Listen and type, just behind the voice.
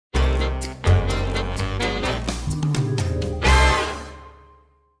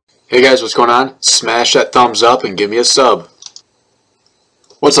Hey guys, what's going on? Smash that thumbs up and give me a sub.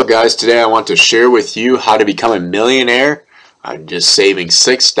 What's up guys? Today I want to share with you how to become a millionaire on just saving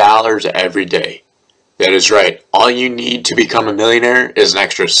 $6 every day. That is right. All you need to become a millionaire is an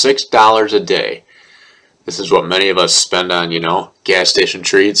extra $6 a day. This is what many of us spend on, gas station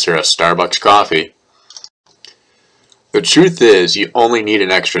treats or a Starbucks coffee. The truth is, you only need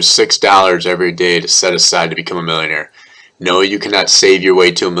an extra $6 every day to set aside to become a millionaire. No, you cannot save your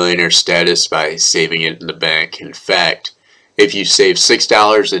way to a millionaire status by saving it in the bank. In fact, if you save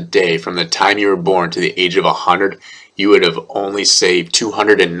 $6 a day from the time you were born to the age of 100, you would have only saved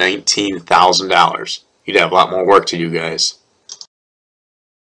 $219,000. You'd have a lot more work to do, guys.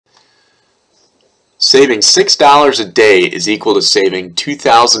 Saving $6 a day is equal to saving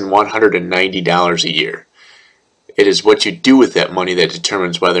 $2,190 a year. It is what you do with that money that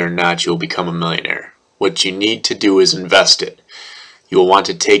determines whether or not you will become a millionaire. What you need to do is invest it. You will want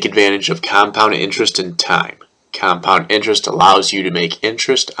to take advantage of compound interest in time. Compound interest allows you to make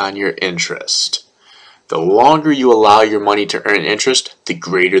interest on your interest. The longer you allow your money to earn interest, the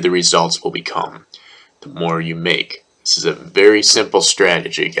greater the results will become. The more you make. This is a very simple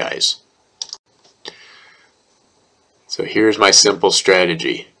strategy, guys. So here's my simple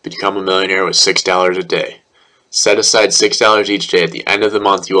strategy. Become a millionaire with $6 a day. Set aside $6 each day. At the end of the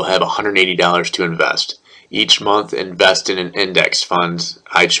month, you will have $180 to invest. Each month, invest in an index fund.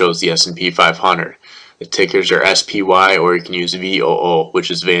 I chose the S&P 500. The tickers are SPY, or you can use VOO, which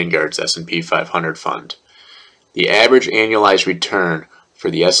is Vanguard's S&P 500 fund. The average annualized return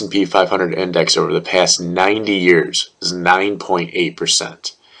for the S&P 500 index over the past 90 years is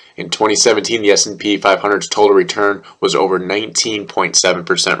 9.8%. In 2017, the S&P 500's total return was over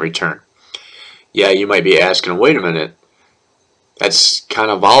 19.7% return. Yeah, you might be asking, wait a minute, that's kind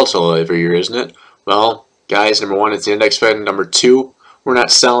of volatile every year, isn't it? Well, guys, number one, it's the index fund. Number two, we're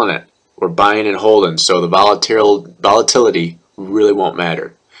not selling it. We're buying and holding, so the volatility really won't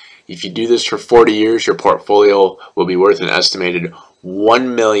matter. If you do this for 40 years, your portfolio will be worth an estimated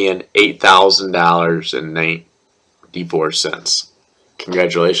 $1,008,000.94.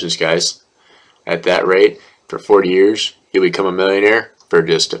 Congratulations, guys. At that rate, for 40 years, you'll become a millionaire for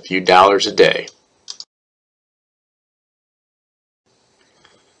just a few dollars a day.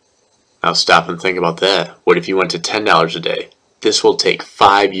 Now stop and think about that. What if you went to $10 a day? This will take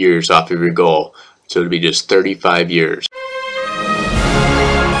 5 years off of your goal, so it'll be just 35 years.